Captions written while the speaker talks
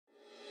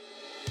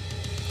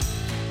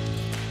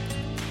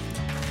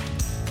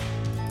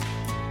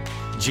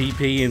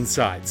GP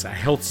Insights, a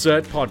Health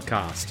Cert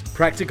podcast.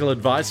 Practical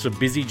advice for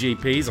busy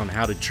GPs on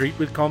how to treat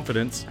with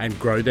confidence and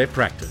grow their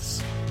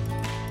practice.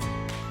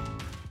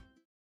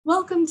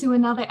 Welcome to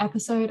another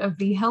episode of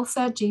the Health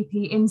Cert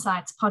GP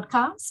Insights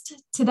podcast.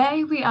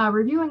 Today we are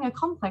reviewing a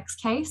complex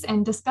case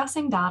and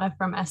discussing data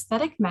from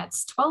Aesthetic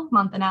Met's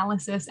 12-month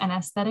analysis and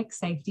aesthetic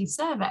safety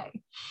survey.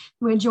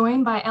 We're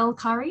joined by Elle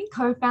Curry,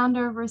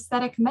 co-founder of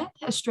Aesthetic Met,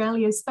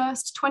 Australia's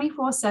first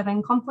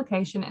 24/7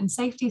 complication and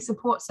safety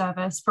support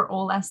service for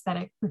all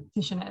aesthetic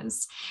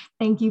practitioners.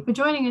 Thank you for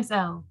joining us,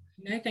 Elle.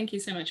 No, thank you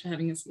so much for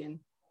having us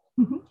again.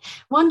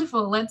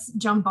 Wonderful. Let's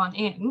jump on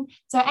in.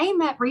 So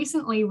AMET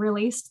recently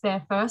released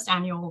their first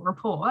annual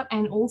report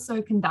and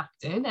also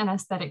conducted an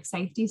aesthetic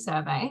safety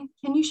survey.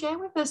 Can you share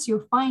with us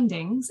your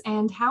findings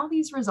and how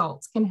these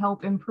results can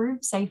help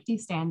improve safety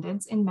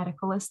standards in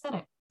medical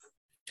aesthetics?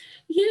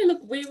 Yeah,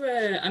 look,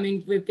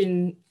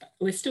 we're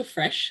still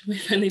fresh.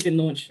 We've only been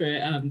launched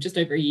for just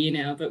over a year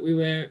now, but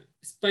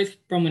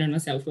both Bronwyn and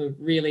myself were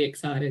really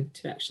excited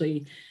to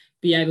actually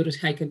be able to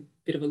take a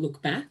bit of a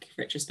look back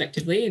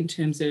retrospectively in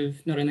terms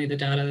of not only the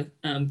data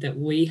that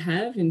we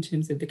have in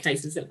terms of the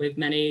cases that we've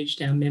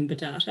managed, our member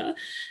data,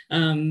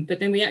 but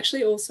then we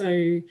actually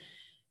also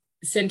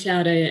sent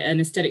out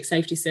an aesthetic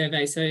safety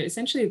survey. So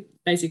essentially,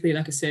 basically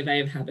like a survey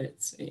of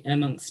habits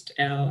amongst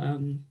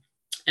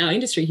our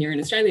industry here in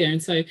Australia.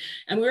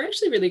 And we're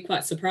actually really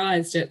quite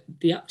surprised at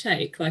the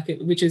uptake,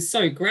 which is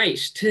so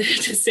great to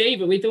see,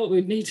 but we thought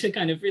we'd need to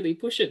kind of really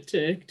push it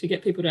to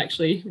get people to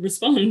actually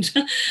respond,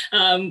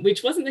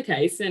 which wasn't the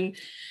case. And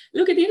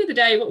look, at the end of the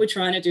day, what we're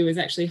trying to do is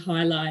actually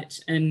highlight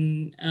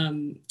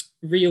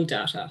real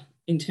data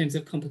in terms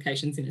of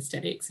complications in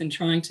aesthetics and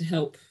trying to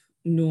help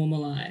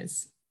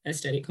normalise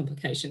aesthetic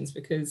complications,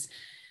 because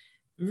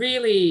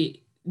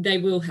really they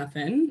will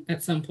happen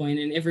at some point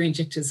in every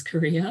injector's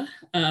career.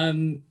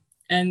 And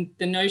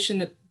the notion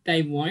that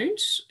they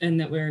won't and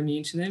that we're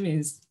immune to them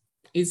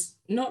is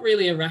not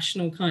really a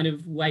rational kind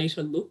of way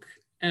to look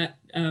at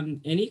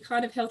any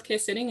kind of healthcare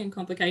setting and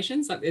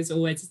complications. It's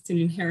an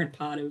inherent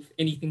part of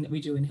anything that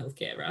we do in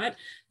healthcare, right?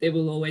 There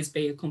will always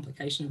be a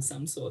complication of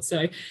some sort.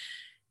 So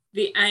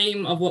the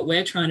aim of what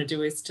we're trying to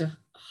do is to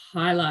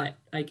highlight,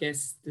 I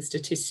guess, the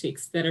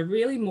statistics that are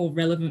really more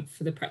relevant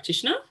for the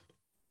practitioner.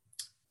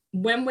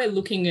 When we're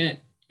looking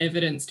at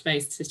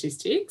evidence-based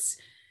statistics,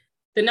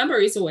 the number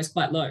is always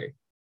quite low.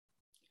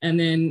 And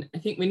then I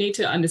think we need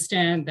to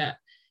understand that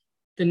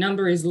the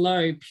number is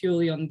low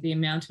purely on the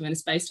amount of, and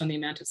it's based on the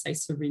amount of, say,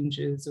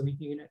 syringes or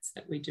units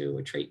that we do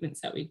or treatments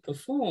that we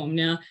perform.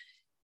 Now,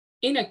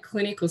 in a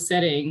clinical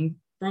setting,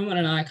 Bronwyn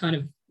and I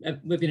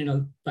we've been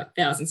in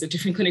thousands of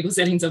different clinical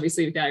settings,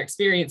 obviously, with our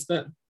experience,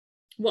 but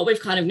what we've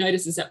kind of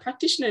noticed is that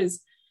practitioners,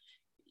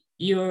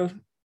 you're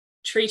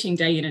treating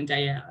day in and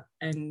day out,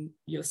 and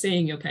you're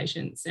seeing your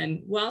patients.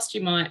 And whilst you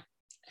might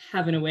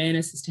have an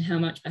awareness as to how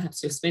much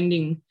perhaps you're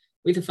spending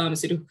with a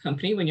pharmaceutical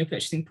company when you're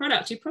purchasing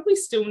product, you're probably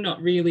still not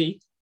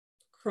really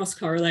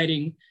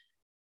cross-correlating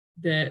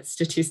the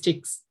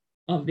statistics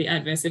of the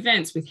adverse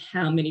events with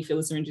how many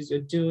filler syringes you're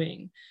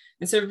doing.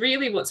 And so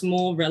really what's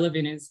more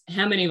relevant is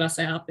how many of us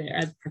out there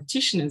as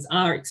practitioners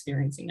are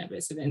experiencing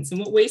adverse events. And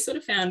what we sort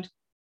of found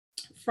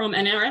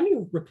and our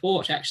annual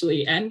report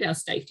actually and our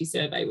safety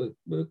survey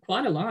were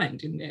quite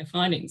aligned in their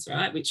findings,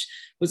 right? Which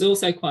was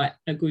also quite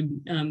a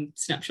good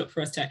snapshot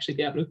for us to actually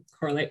be able to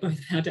correlate both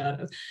of our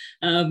data.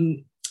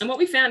 And what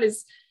we found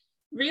is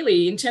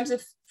really, in terms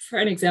of, for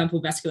an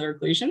example, vascular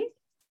occlusion,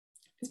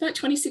 it's about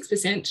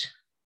 26%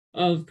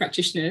 of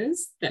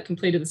practitioners that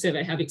completed the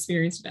survey have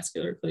experienced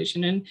vascular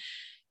occlusion. And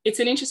it's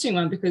an interesting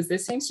one because there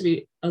seems to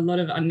be a lot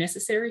of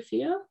unnecessary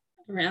fear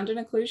around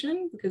an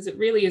occlusion, because it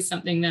really is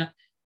something that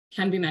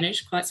can be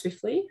managed quite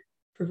swiftly,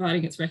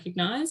 providing it's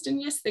recognised.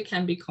 And yes, there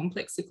can be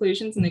complex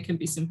occlusions and there can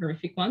be some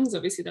horrific ones,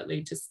 obviously, that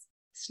lead to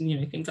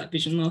things like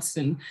vision loss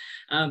and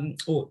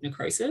or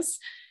necrosis.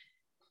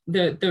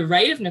 The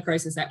rate of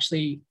necrosis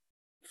actually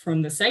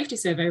from the safety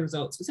survey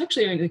results was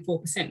actually only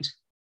 4%,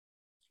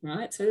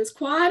 right? So there's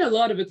quite a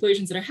lot of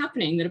occlusions that are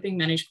happening that are being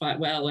managed quite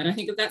well. And I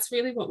think that's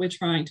really what we're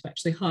trying to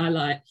actually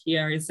highlight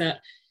here, is that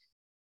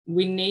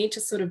we need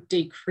to sort of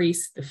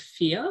decrease the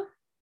fear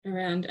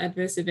around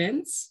adverse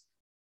events,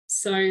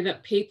 so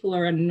that people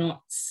are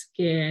not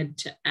scared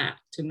to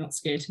act and not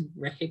scared to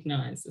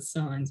recognise the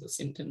signs or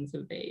symptoms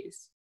of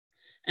these.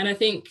 And I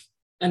think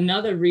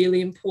another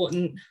really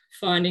important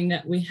finding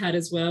that we had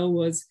as well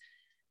was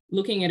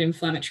looking at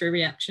inflammatory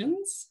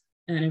reactions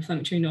and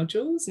inflammatory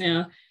nodules.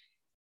 Now,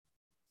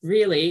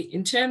 really,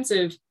 in terms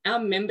of our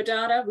member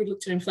data, we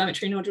looked at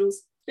inflammatory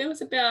nodules. There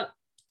was about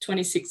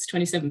 26,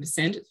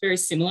 27%. It's very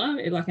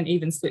similar, like an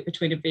even split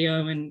between a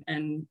VO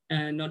and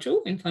a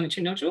nodule,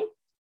 inflammatory nodule.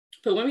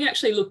 But when we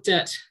actually looked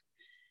at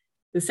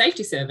the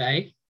safety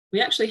survey,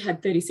 we actually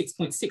had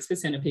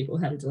 36.6% of people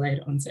had a delayed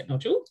onset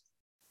nodule.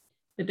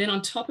 But then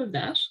on top of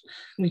that,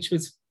 which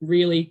was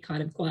really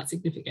kind of quite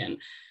significant,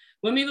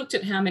 when we looked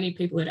at how many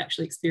people had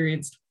actually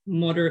experienced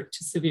moderate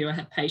to severe, I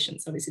had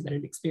patients obviously that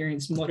had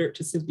experienced moderate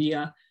to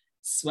severe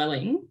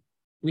swelling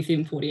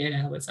within 48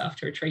 hours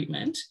after a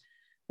treatment,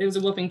 there was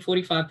a whopping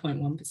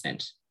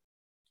 45.1%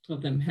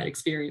 of them had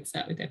experienced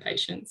that with their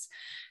patients.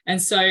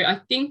 And so I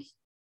think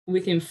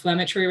with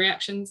inflammatory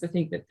reactions, I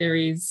think that there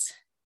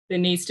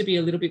needs to be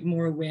a little bit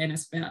more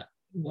awareness about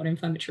what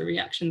inflammatory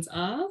reactions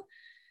are.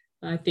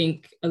 I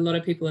think a lot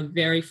of people are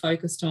very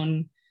focused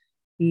on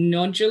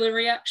nodular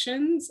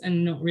reactions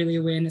and not really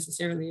aware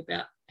necessarily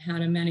about how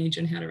to manage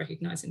and how to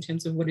recognise in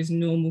terms of what is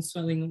normal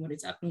swelling and what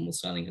is abnormal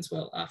swelling as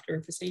well after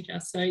a procedure.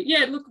 So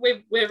yeah, look,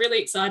 we're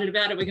really excited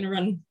about it. We're going to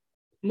run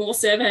more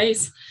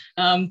surveys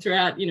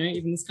throughout,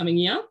 even this coming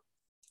year,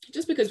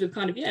 just because we've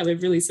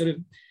we've really sort of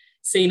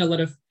seen a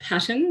lot of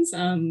patterns.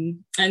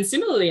 And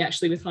similarly,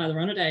 actually, with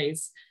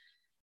hyaluronidase,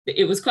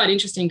 it was quite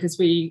interesting because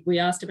we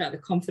asked about the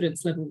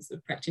confidence levels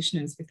of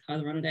practitioners with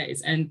hyaluronidase,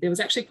 and there was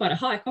actually quite a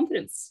high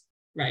confidence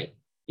rate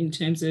in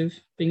terms of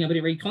being able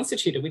to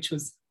reconstitute it, which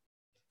was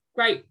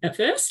great at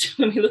first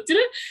when we looked at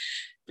it.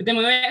 But then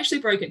when we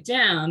actually broke it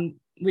down,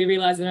 we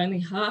realised that only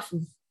half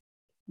of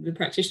the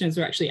practitioners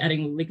were actually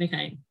adding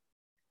lignocaine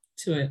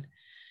to it,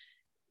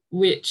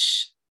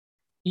 which,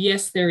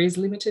 yes, there is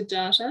limited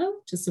data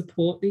to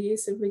support the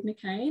use of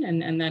lignocaine,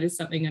 and that is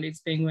something that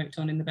is being worked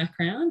on in the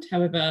background.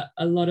 However,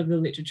 a lot of the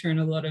literature and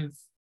a lot of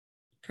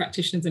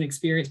practitioners and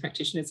experienced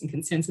practitioners and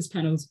consensus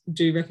panels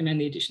do recommend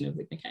the addition of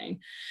lignocaine.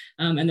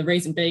 And the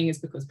reason being is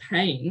because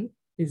pain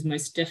is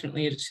most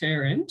definitely a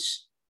deterrent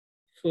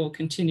for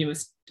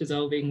continuous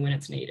dissolving when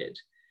it's needed.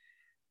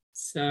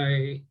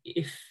 So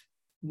if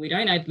we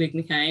don't add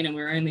lignocaine and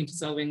we're only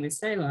dissolving with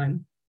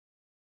saline,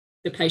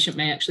 the patient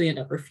may actually end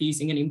up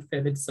refusing any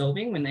further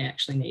dissolving when they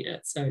actually need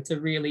it. So it's a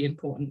really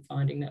important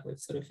finding that we've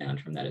sort of found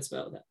from that as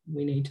well, that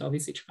we need to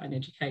obviously try and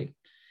educate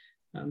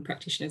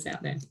practitioners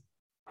out there.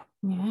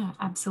 Yeah,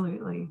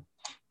 absolutely.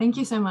 Thank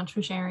you so much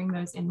for sharing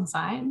those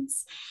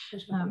insights.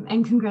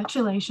 And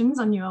congratulations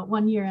on your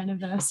 1-year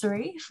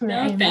anniversary.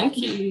 Thank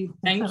you.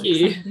 Thank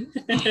you.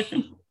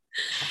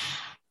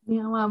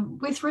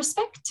 With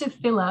respect to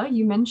filler,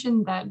 you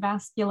mentioned that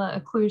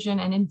vascular occlusion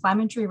and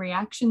inflammatory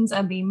reactions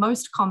are the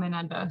most common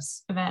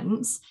adverse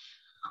events.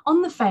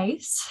 On the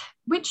face,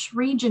 which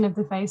region of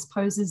the face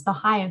poses the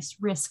highest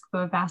risk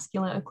for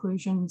vascular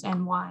occlusions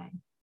and why?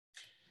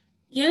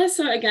 Yeah,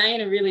 so again,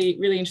 a really,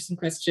 really interesting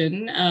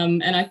question.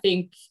 And I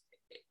think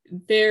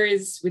there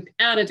is,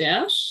 without a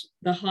doubt,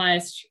 the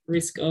highest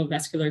risk of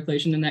vascular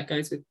occlusion, and that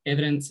goes with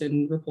evidence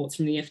and reports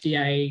from the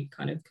FDA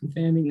kind of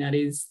confirming that,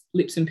 is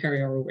lips and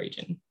perioral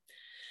region.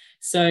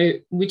 So,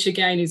 which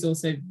again is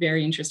also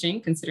very interesting,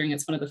 considering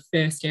it's one of the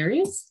first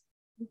areas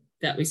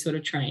that we sort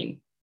of train,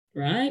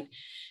 right?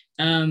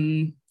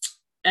 And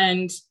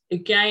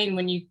again,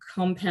 when you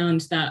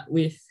compound that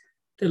with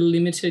the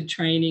limited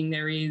training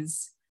there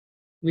is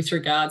with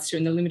regards to,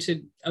 and the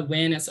limited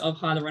awareness of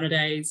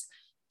hyaluronidase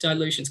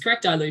dilutions,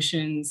 correct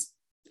dilutions,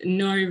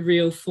 no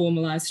real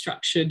formalized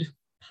structured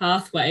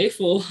pathway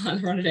for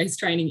hyaluronidase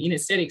training in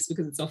aesthetics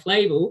because it's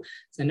off-label.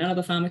 So none of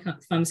the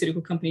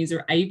pharmaceutical companies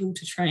are able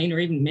to train or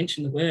even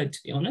mention the word, to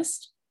be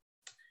honest.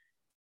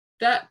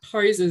 That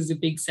poses a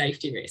big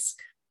safety risk,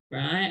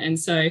 right? And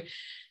so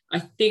I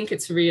think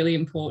it's really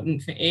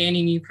important for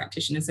any new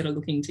practitioners that are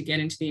looking to get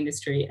into the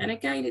industry. And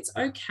again, it's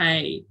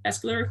okay.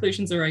 Vascular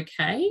occlusions are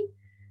okay,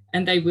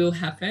 and they will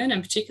happen.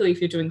 And particularly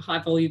if you're doing high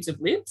volumes of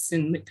lips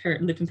and lip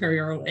and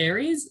perioral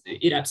areas,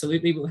 it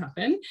absolutely will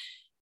happen.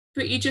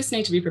 But you just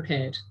need to be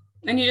prepared,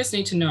 and you just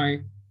need to know.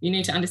 You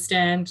need to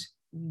understand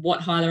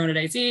what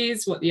hyaluronidase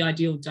is, what the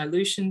ideal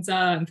dilutions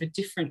are, and for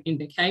different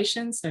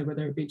indications. So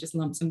whether it be just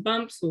lumps and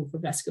bumps or for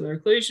vascular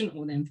occlusion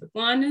or then for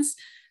blindness,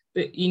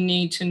 but you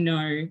need to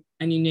know,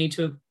 and you need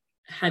to have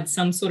had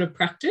some sort of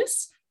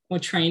practice or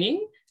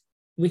training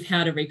with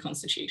how to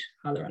reconstitute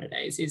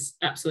hyaluronidase is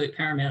absolute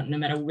paramount. No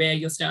matter where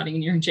you're starting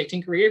in your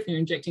injecting career, if you're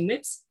injecting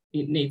lips,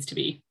 it needs to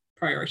be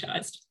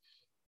prioritised.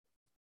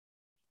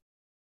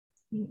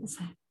 Yes.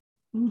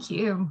 Thank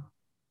you.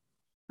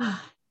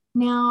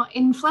 Now,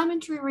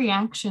 inflammatory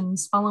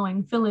reactions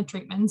following filler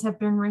treatments have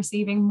been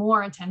receiving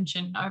more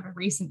attention over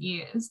recent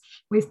years,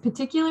 with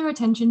particular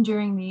attention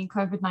during the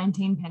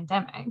COVID-19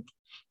 pandemic.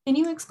 Can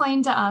you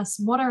explain to us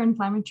what are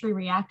inflammatory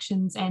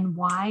reactions and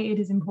why it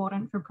is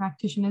important for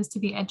practitioners to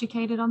be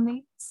educated on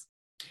these?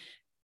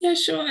 Yeah,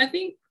 sure. I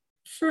think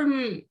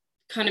from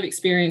kind of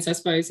experience, I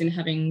suppose, in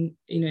having,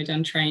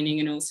 done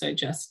training and also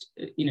just,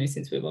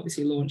 since we've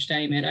obviously launched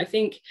AMED, I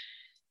think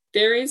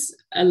there is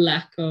a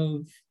lack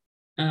of,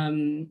 I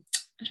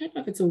don't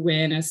know if it's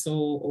awareness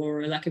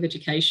or a lack of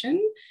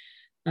education,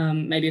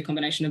 maybe a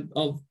combination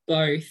of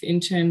both,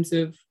 in terms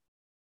of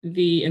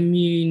the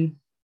immune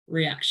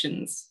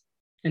reactions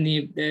and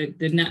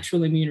the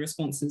natural immune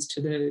responses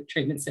to the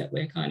treatments that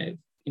we're kind of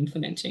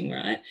implementing,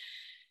 right?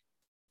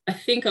 I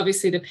think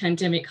obviously the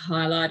pandemic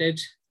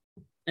highlighted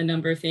a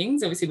number of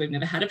things. Obviously, we've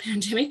never had a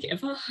pandemic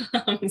ever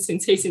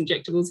since these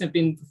injectables have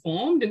been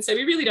performed. And so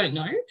we really don't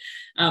know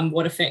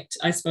what effect,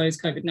 I suppose,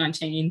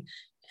 COVID-19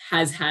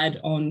 has had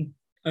on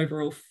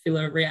overall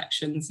filler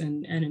reactions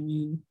and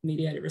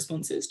immune-mediated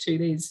responses to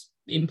these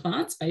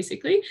implants,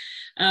 basically.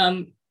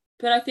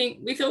 But I think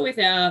with or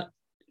without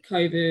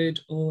COVID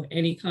or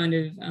any kind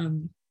of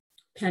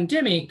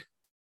pandemic,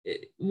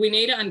 we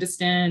need to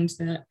understand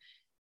that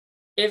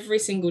every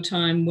single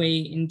time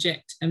we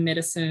inject a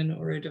medicine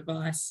or a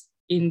device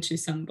into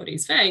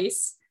somebody's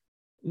face,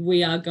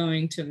 we are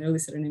going to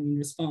elicit an immune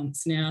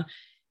response. Now,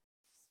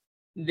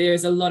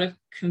 there's a lot of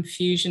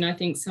confusion, I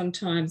think,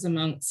 sometimes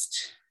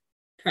amongst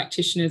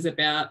practitioners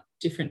about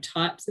different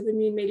types of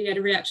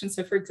immune-mediated reactions.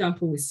 So, for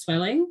example, with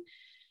swelling,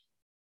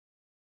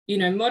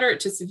 moderate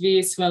to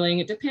severe swelling,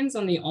 it depends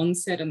on the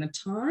onset and the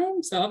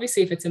time. So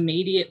obviously, if it's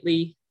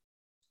immediately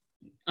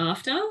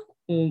after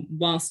or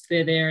whilst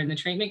they're there in the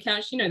treatment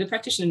couch, the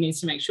practitioner needs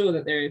to make sure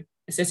that they're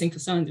assessing for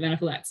signs of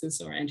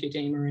anaphylaxis or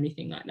angioedema or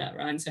anything like that,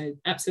 right? And so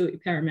absolutely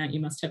paramount, you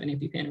must have an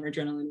EpiPen or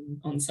adrenaline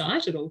on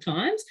site at all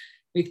times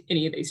with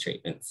any of these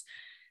treatments.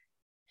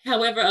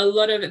 However, a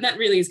lot of it, that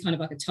really is kind of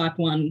like a type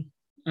 1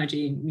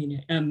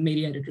 IgE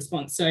mediated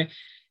response. So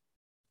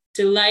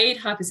delayed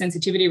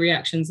hypersensitivity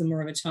reactions are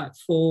more of a type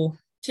 4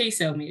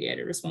 T-cell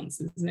mediated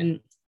responses.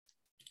 And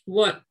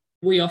what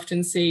we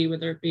often see,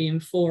 whether it be in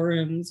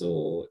forums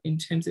or in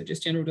terms of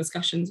just general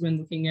discussions when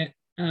looking at,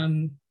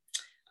 I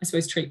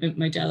suppose, treatment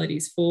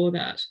modalities for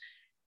that,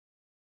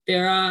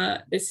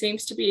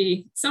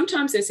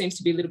 sometimes there seems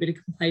to be a little bit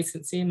of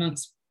complacency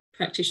amongst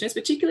practitioners,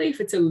 particularly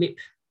if it's a lip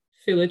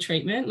filler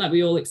treatment. Like,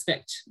 we all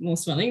expect more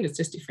swelling, there's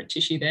just different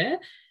tissue there.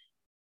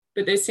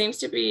 But there seems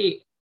to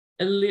be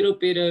a little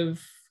bit of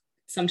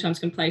sometimes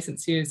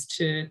complacency as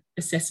to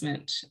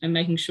assessment and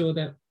making sure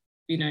that,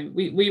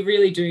 we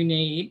really do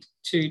need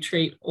to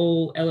treat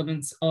all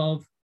elements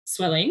of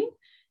swelling.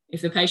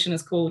 If the patient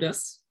has called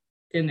us,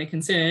 then they're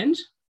concerned,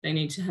 they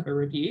need to have a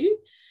review,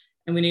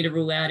 and we need to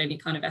rule out any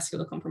kind of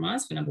vascular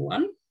compromise for number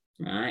one,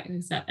 right?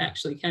 Because that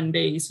actually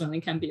swelling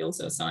can be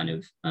also a sign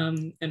of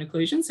an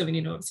occlusion. So we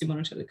need to obviously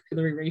monitor the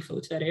capillary refill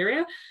to that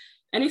area.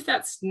 And if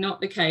that's not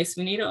the case,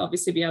 we need to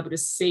obviously be able to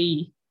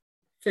see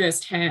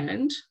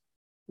firsthand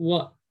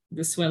what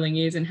the swelling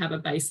is and have a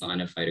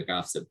baseline of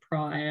photographs of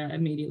prior,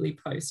 immediately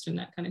post, and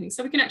that kind of thing.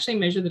 So we can actually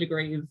measure the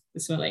degree of the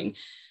swelling.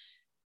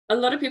 A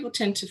lot of people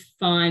tend to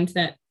find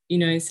that,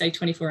 say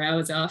 24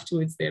 hours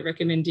afterwards, they're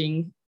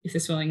recommending, if the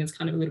swelling is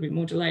kind of a little bit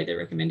more delayed, they're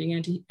recommending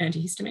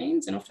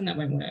antihistamines, and often that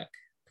won't work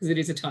because it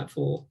is a type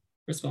 4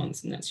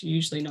 response, and that's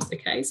usually not the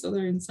case, although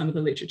in some of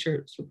the literature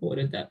it's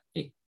reported that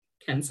it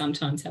can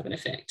sometimes have an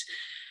effect.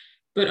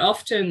 But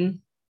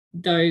often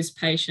those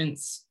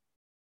patients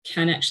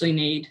can actually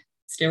need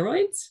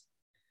steroids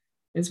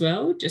as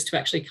well, just to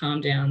actually calm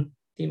down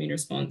the immune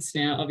response.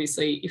 Now,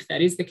 obviously, if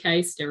that is the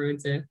case,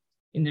 steroids are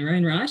in their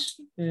own right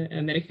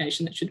a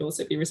medication that should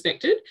also be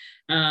respected.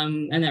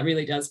 And that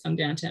really does come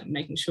down to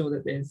making sure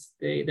that there's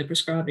the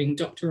prescribing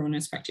doctor or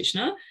nurse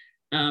practitioner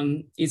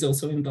is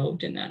also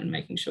involved in that and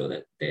making sure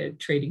that they're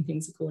treating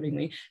things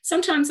accordingly.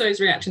 Sometimes those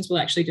reactions will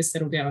actually just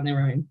settle down on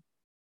their own.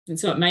 And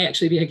so it may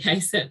actually be a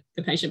case that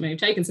the patient may have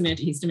taken some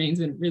antihistamines,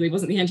 but it really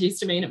wasn't the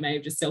antihistamine, it may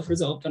have just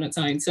self-resolved on its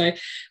own. So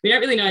we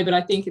don't really know, but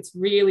I think it's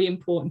really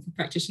important for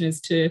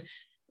practitioners to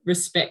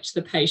respect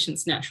the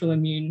patient's natural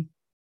immune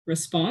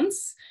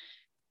response,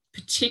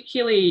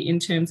 particularly in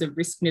terms of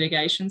risk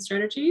mitigation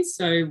strategies.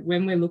 So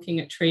when we're looking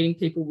at treating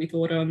people with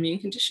autoimmune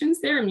conditions,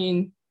 their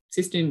immune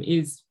system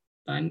is,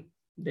 by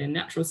their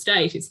natural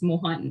state, is more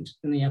heightened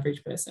than the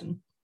average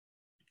person.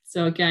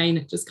 So again,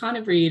 it just kind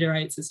of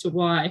reiterates as to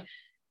why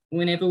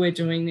whenever we're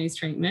doing these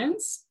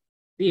treatments,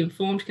 the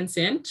informed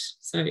consent.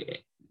 So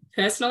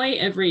personally,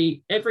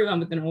 everyone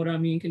with an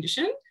autoimmune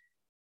condition,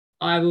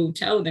 I will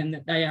tell them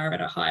that they are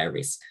at a higher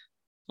risk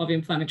of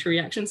inflammatory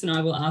reactions, and I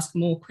will ask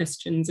more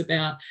questions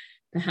about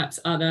perhaps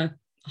other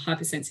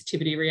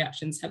hypersensitivity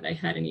reactions. Have they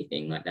had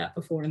anything like that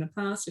before in the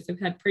past? If they've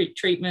had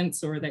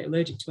pre-treatments, or are they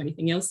allergic to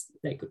anything else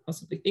they could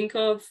possibly think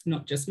of,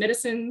 not just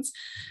medicines,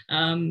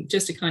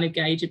 just to kind of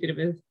gauge a bit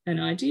of an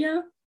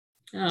idea.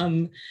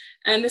 And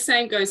the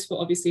same goes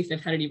for, obviously, if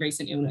they've had any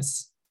recent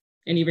illness,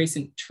 any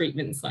recent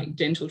treatments like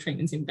dental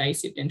treatments,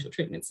 invasive dental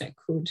treatments that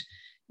could,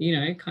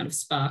 kind of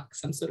spark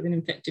some sort of an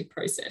infective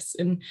process.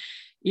 And,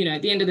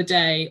 at the end of the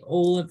day,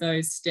 all of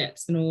those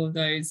steps and all of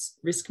those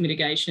risk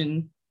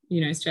mitigation,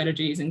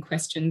 strategies and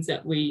questions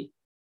that we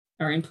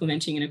are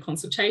implementing in a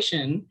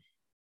consultation,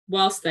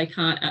 whilst they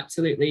can't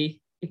absolutely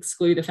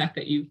exclude the fact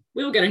that you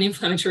will get an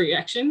inflammatory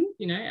reaction,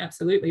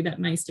 absolutely that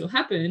may still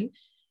happen.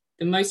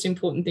 The most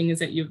important thing is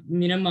that you've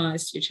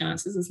minimized your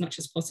chances as much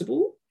as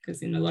possible,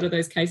 because in a lot of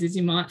those cases,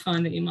 you might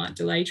find that you might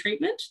delay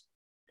treatment,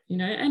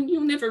 and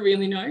you'll never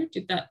really know,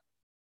 did that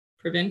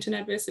prevent an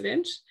adverse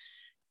event?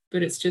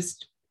 But it's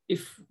just,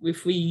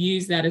 if we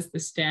use that as the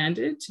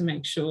standard to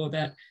make sure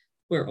that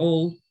we're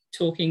all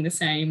talking the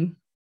same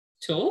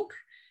talk,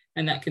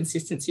 and that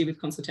consistency with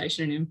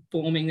consultation and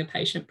informing the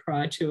patient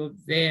prior to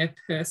of their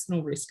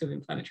personal risk of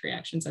inflammatory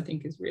reactions, I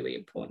think is really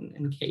important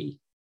and key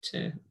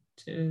to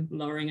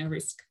lowering our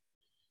risk.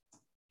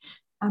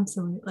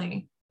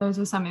 Absolutely. Those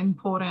are some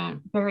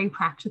important, very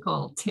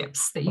practical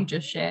tips that you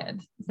just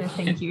shared. So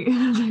thank you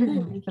very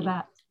much for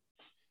that.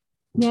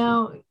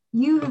 Now,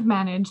 you have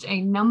managed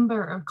a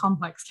number of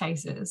complex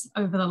cases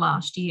over the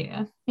last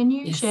year. Can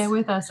you share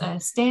with us a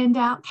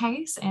standout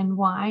case and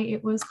why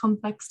it was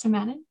complex to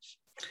manage?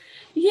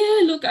 Yeah,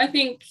 look, I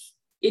think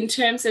in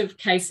terms of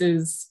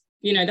cases,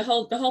 you know, the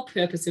whole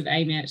purpose of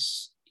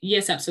AMET,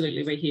 yes,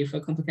 absolutely, we're here for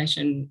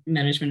complication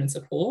management and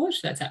support.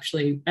 That's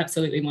actually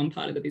absolutely one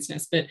part of the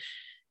business. But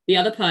the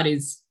other part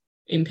is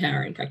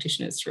empowering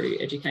practitioners through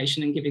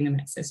education and giving them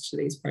access to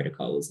these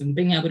protocols and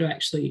being able to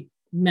actually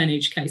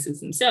manage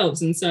cases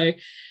themselves. And so,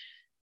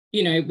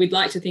 you know, we'd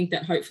like to think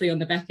that hopefully on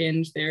the back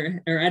end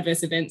there are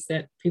adverse events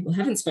that people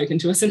haven't spoken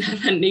to us and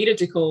haven't needed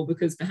to call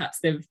because perhaps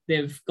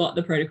they've got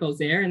the protocols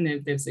there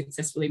and they've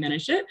successfully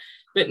managed it.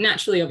 But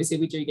naturally, obviously,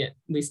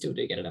 we still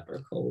do get a number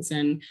of calls.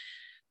 And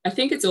I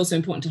think it's also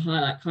important to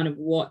highlight kind of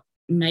what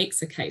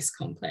makes a case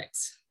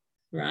complex,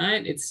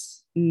 right?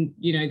 It's,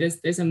 you know,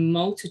 there's a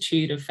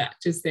multitude of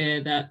factors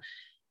there that,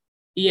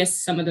 yes,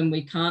 some of them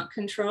we can't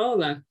control,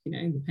 like, you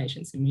know, the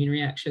patient's immune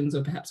reactions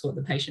or perhaps what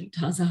the patient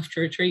does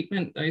after a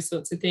treatment, those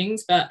sorts of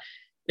things. But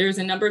there is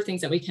a number of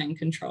things that we can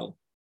control,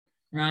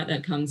 right?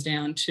 That comes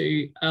down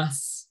to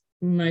us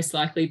most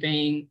likely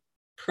being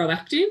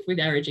proactive with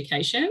our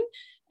education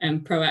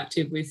and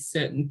proactive with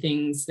certain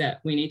things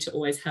that we need to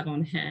always have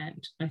on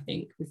hand, I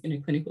think, within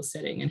a clinical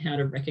setting, and how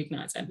to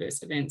recognise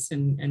adverse events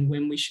and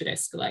when we should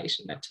escalate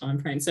in that time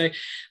frame. So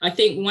I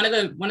think one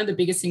of the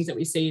biggest things that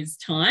we see is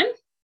time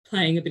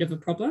playing a bit of a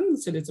problem.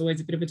 So there's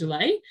always a bit of a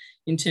delay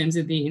in terms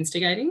of the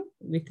instigating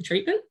with the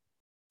treatment.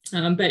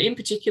 But in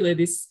particular,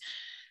 this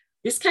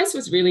case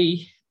was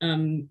really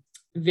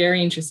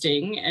very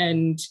interesting,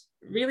 and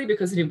really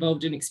because it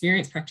involved an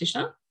experienced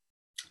practitioner.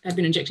 They'd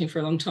been injecting for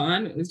a long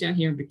time. It was down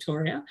here in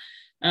Victoria.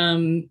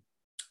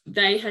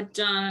 They had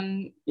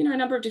done, you know, a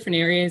number of different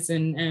areas,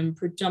 and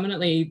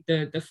predominantly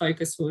the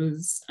focus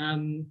was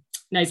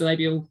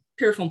nasolabial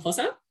piriform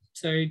fossa,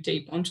 so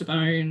deep onto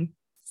bone,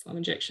 slum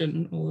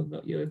injection, all of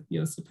what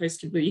you're supposed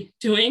to be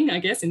doing, I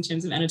guess, in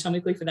terms of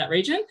anatomically for that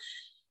region.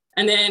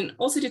 And then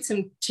also did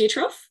some tear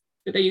trough,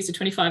 but they used a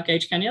 25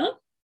 gauge cannula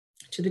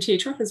to the tear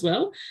trough as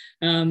well.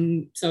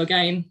 So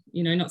again,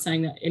 you know, not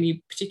saying that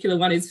any particular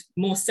one is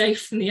more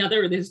safe than the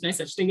other, or there's no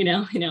such thing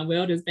in our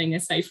world as being a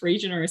safe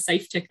region or a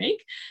safe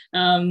technique.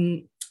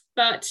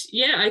 But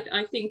yeah,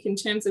 I think in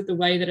terms of the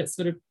way that it's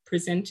sort of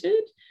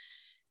presented,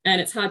 and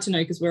it's hard to know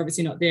because we're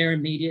obviously not there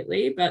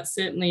immediately, but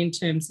certainly in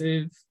terms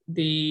of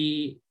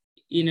the,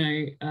 you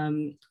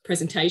know,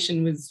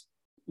 presentation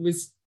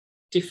was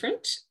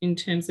different in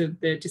terms of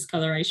the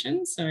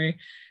discoloration. So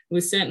there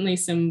was certainly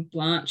some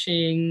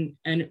blanching,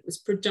 and it was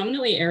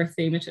predominantly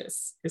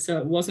erythematous. So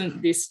it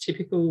wasn't this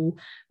typical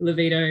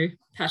livedo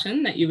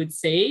pattern that you would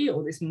see,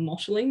 or this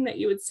mottling that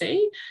you would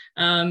see.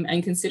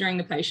 And considering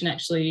the patient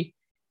actually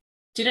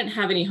didn't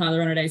have any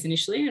hyaluronidase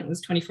initially, and it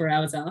was 24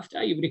 hours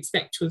after, you would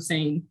expect to have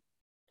seen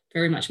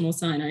very much more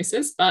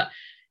cyanosis. But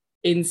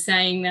in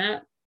saying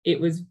that,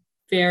 it was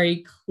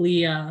very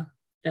clear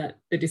that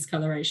the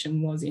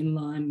discoloration was in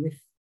line with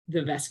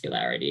the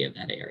vascularity of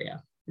that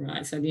area,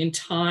 right? So the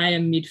entire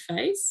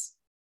mid-face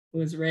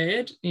was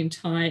red, the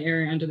entire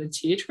area under the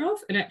tear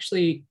trough, and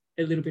actually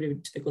a little bit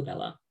into the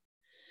glabella.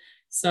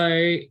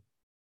 So,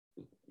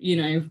 you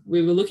know,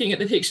 we were looking at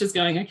the pictures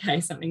going, okay,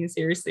 something is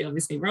seriously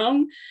obviously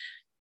wrong.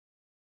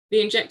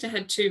 The injector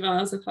had 2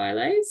 vials of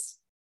Hyalase,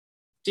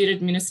 did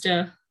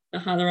administer the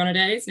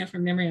hyaluronidase. Now,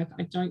 from memory,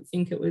 I don't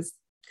think it was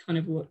kind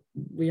of what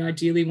we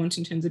ideally want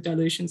in terms of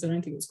dilutions. I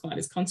don't think it was quite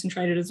as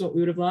concentrated as what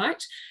we would have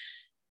liked.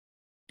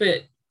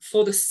 But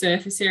for the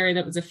surface area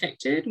that was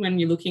affected, when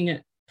you're looking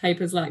at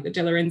papers like the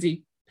De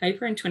Lorenzi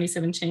paper in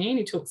 2017,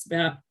 he talks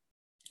about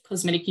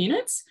cosmetic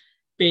units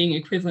being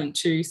equivalent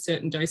to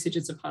certain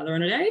dosages of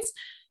hyaluronidase.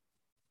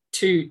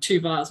 Two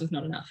vials was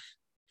not enough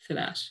for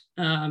that.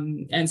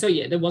 And so,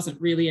 yeah, there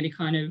wasn't really any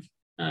kind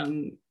of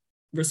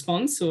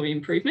response or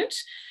improvement.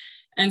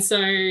 And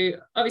so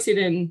obviously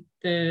then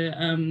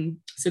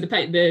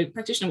the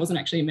practitioner wasn't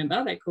actually a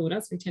member. They called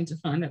us. We tend to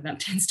find that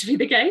tends to be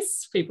the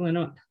case. People are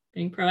not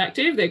being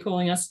proactive. They're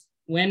calling us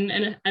when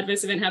an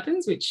adverse event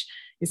happens, which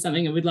is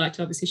something that we'd like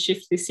to obviously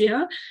shift this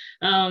year.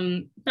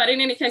 But in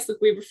any case,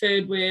 look,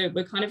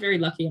 we're kind of very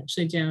lucky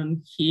actually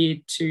down here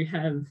to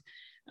have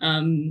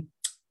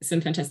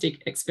some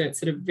fantastic experts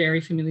that are very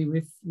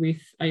familiar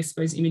with I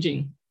suppose,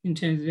 imaging in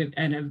terms of,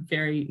 and are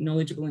very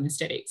knowledgeable in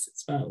aesthetics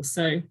as well.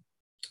 So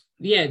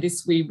yeah,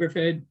 we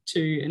referred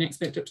to an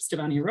expert, Dr.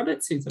 Stefania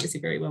Roberts, who's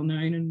obviously very well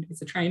known and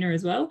is a trainer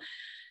as well.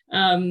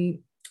 And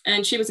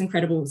she was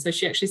incredible. So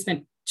she actually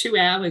spent 2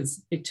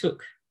 hours it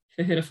took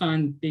for her to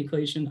find the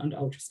occlusion under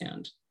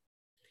ultrasound.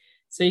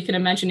 So you can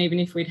imagine, even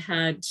if we'd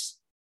had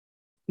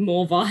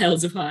more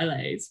vials of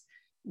Hyalase,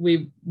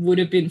 we would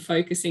have been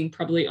focusing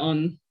probably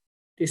on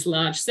this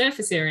large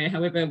surface area.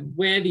 However,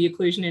 where the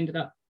occlusion ended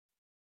up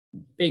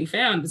being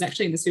found was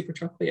actually in the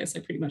supratrochlear, so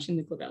pretty much in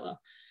the glabella.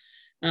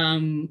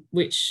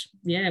 Which,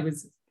 yeah,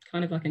 was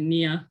kind of like a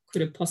near,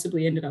 could have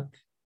possibly ended up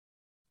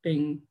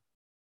being,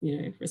 you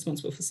know,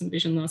 responsible for some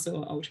vision loss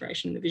or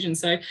alteration in the vision.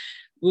 So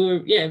we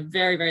were, yeah,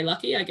 very, very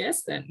lucky, I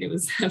guess, that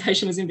a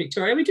patient was in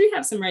Victoria. We do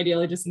have some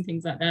radiologists and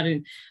things like that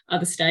in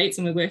other states,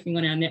 and we're working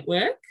on our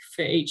network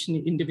for each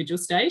individual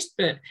state.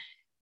 But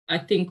I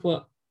think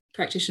what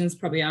practitioners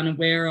probably aren't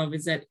aware of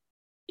is that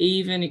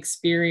even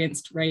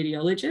experienced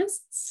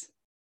radiologists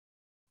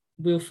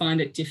will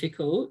find it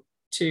difficult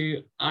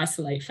to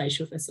isolate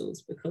facial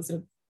vessels because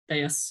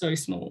they are so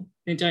small.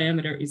 Their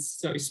diameter is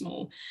so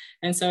small.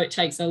 And so it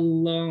takes a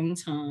long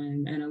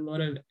time and a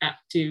lot of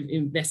active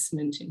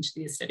investment into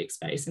the aesthetic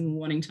space and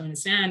wanting to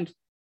understand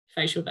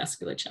facial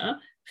vasculature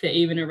for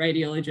even a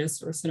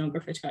radiologist or a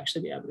sonographer to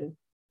actually be able to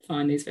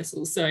find these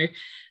vessels. So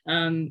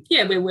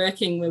we're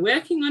working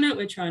on it.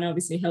 We're trying to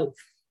obviously help,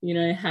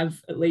 have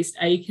at least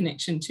a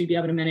connection to be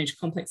able to manage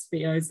complex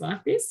VOs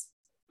like this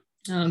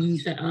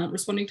that aren't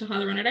responding to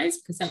hyaluronidase,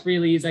 because that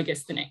really is, I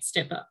guess, the next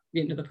step up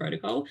the end of the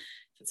protocol.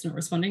 If it's not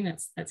responding,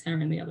 that's our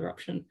only other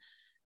option.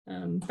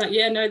 Look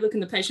in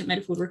the patient made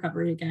a full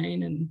recovery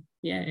again, and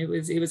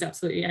it was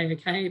absolutely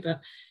a-okay.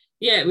 But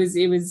it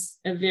was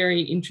a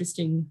very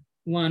interesting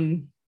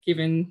one,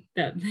 given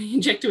that the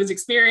injector was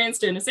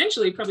experienced and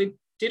essentially probably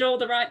did all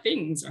the right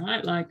things,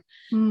 right? So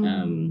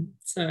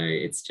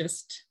it's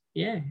just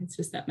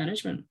that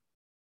management.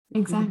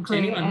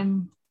 Exactly.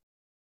 And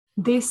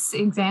this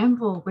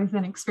example with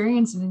an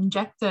experienced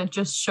injector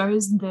just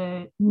shows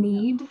the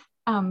need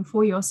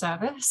for your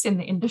service in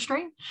the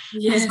industry,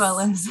 as well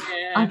as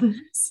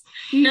others.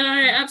 No,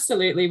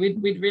 absolutely.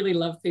 We'd really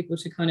love people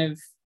to kind of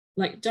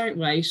don't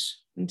wait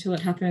until it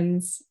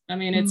happens. I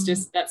mean, it's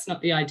just, that's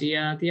not the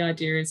idea. The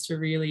idea is to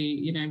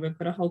really, we've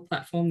got a whole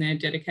platform there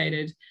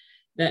dedicated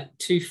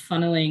to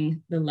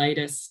funneling the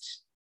latest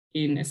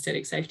in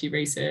aesthetic safety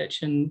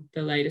research and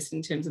the latest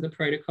in terms of the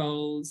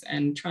protocols,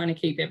 and trying to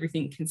keep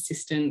everything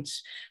consistent,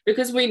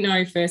 because we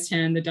know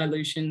firsthand the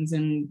dilutions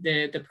and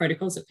the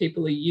protocols that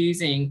people are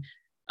using,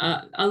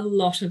 a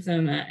lot of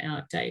them are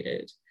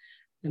outdated,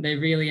 and they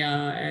really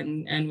are,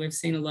 and we've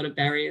seen a lot of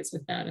barriers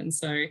with that. And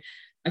so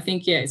I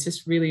think, it's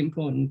just really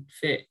important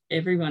for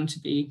everyone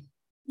to be,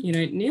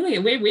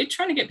 we're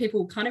trying to get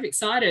people kind of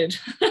excited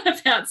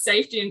about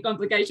safety and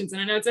complications.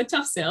 And I know it's a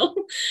tough sell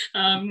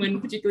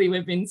when particularly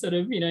we've been sort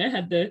of,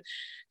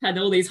 had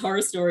all these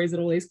horror stories at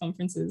all these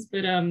conferences.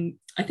 But I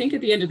think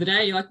at the end of the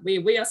day,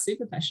 we are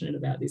super passionate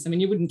about this. I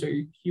mean, you wouldn't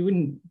do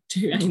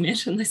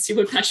AMET unless you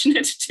were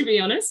passionate, to be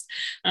honest.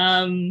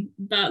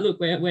 But look,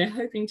 we're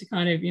hoping to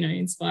kind of,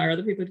 inspire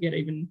other people to get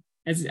even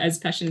as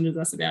passionate as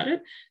us about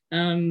it.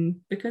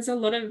 Because a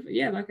lot of,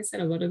 like I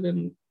said, a lot of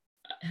them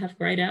have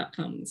great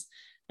outcomes.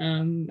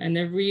 And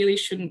there really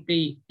shouldn't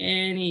be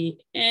any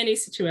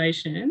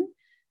situation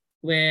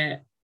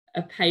where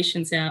a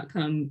patient's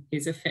outcome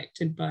is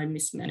affected by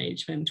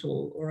mismanagement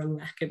or a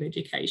lack of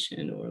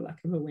education or a lack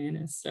of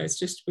awareness. So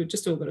we've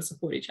just all got to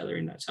support each other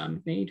in that time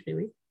of need,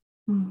 really.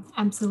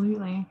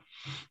 Absolutely.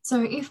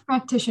 So if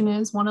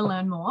practitioners want to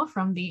learn more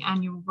from the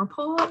annual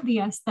report, the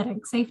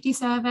Aesthetic Safety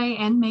Survey,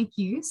 and make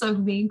use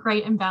of the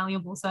great and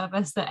valuable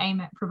service that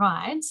AMET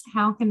provides,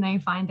 how can they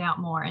find out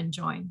more and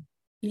join?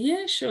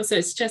 Yeah, sure. So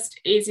it's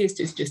easiest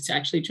is just to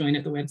actually join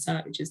at the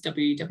website, which is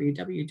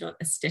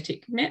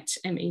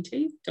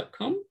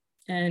www.aestheticmet.com.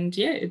 And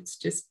it's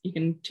just, you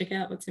can check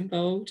out what's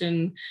involved,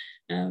 and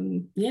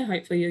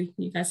hopefully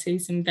you guys see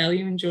some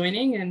value in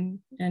joining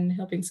and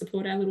helping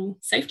support our little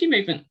safety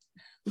movement.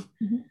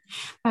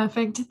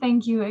 Perfect.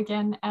 Thank you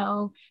again,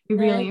 Elle. We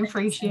really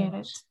appreciate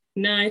it.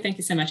 No, thank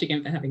you so much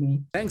again for having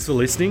me. Thanks for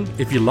listening.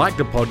 If you like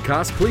the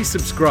podcast, please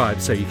subscribe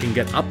so you can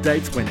get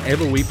updates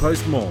whenever we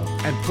post more.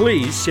 And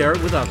please share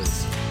it with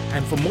others.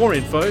 And for more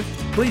info,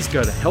 please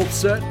go to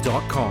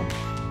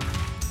healthcert.com.